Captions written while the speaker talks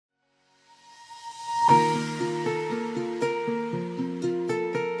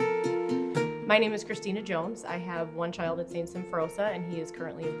My name is Christina Jones. I have one child at St. Symphorosa, and he is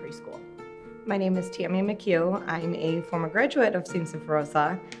currently in preschool. My name is Tammy McHugh. I'm a former graduate of St.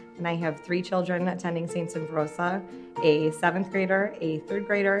 Symphorosa, and I have 3 children attending St. Symphorosa, a 7th grader, a 3rd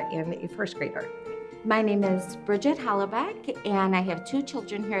grader, and a 1st grader. My name is Bridget Hollebeck, and I have 2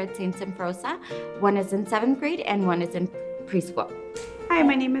 children here at St. Symphorosa. One is in 7th grade and one is in preschool. Hi,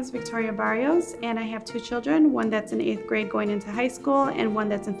 my name is Victoria Barrios, and I have 2 children, one that's in 8th grade going into high school and one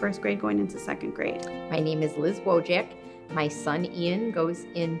that's in 1st grade going into 2nd grade. My name is Liz Wojak. My son Ian goes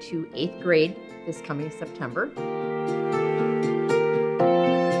into 8th grade this coming September.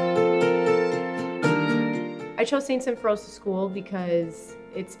 I chose St. Symphorosa School because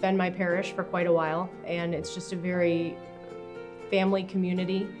it's been my parish for quite a while, and it's just a very family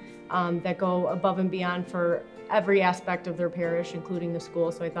community that go above and beyond for every aspect of their parish, including the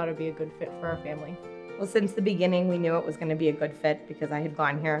school, so I thought it'd be a good fit for our family. Well, since the beginning, we knew it was going to be a good fit because I had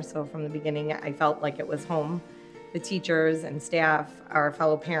gone here, so from the beginning, I felt like it was home. The teachers and staff, our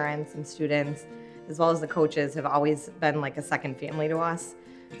fellow parents and students, as well as the coaches, have always been like a second family to us.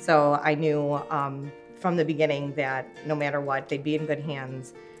 So I knew from the beginning that no matter what, they'd be in good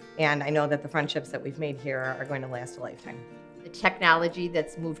hands. And I know that the friendships that we've made here are going to last a lifetime. The technology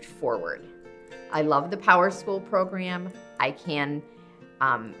that's moved forward. I love the Power School program. I can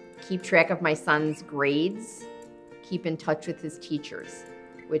keep track of my son's grades, keep in touch with his teachers,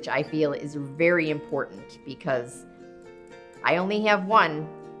 which I feel is very important because I only have one,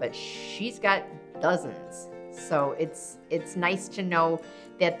 but she's got dozens. So it's nice to know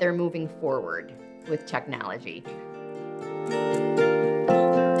that they're moving forward with technology.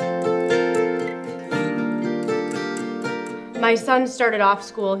 My son started off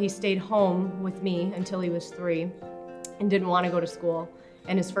school, he stayed home with me until he was 3 and didn't want to go to school.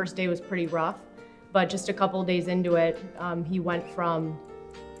 And his first day was pretty rough, but just a couple days into it, he went from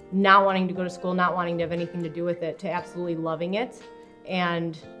not wanting to go to school, not wanting to have anything to do with it, to absolutely loving it.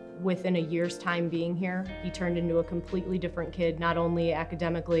 And within a year's time being here, he turned into a completely different kid, not only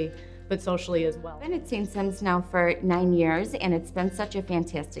academically, but socially as well. I've been at St. Sims now for 9 years, and it's been such a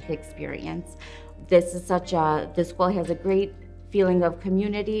fantastic experience. This school has a great feeling of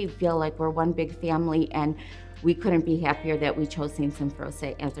community. We feel like we're one big family, and we couldn't be happier that we chose St.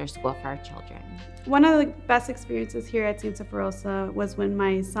 Symphorosa as our school for our children. One of the best experiences here at St. Symphorosa was when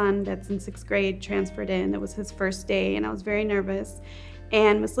my son that's in 6th grade transferred in. It was his first day, and I was very nervous.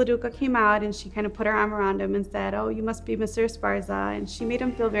 And Miss LaDuca came out and she kind of put her arm around him and said, "Oh, you must be Mr. Esparza." And she made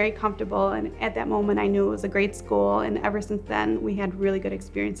him feel very comfortable. And at that moment, I knew it was a great school. And ever since then, we had really good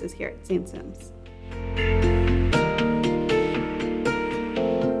experiences here at St. Sims.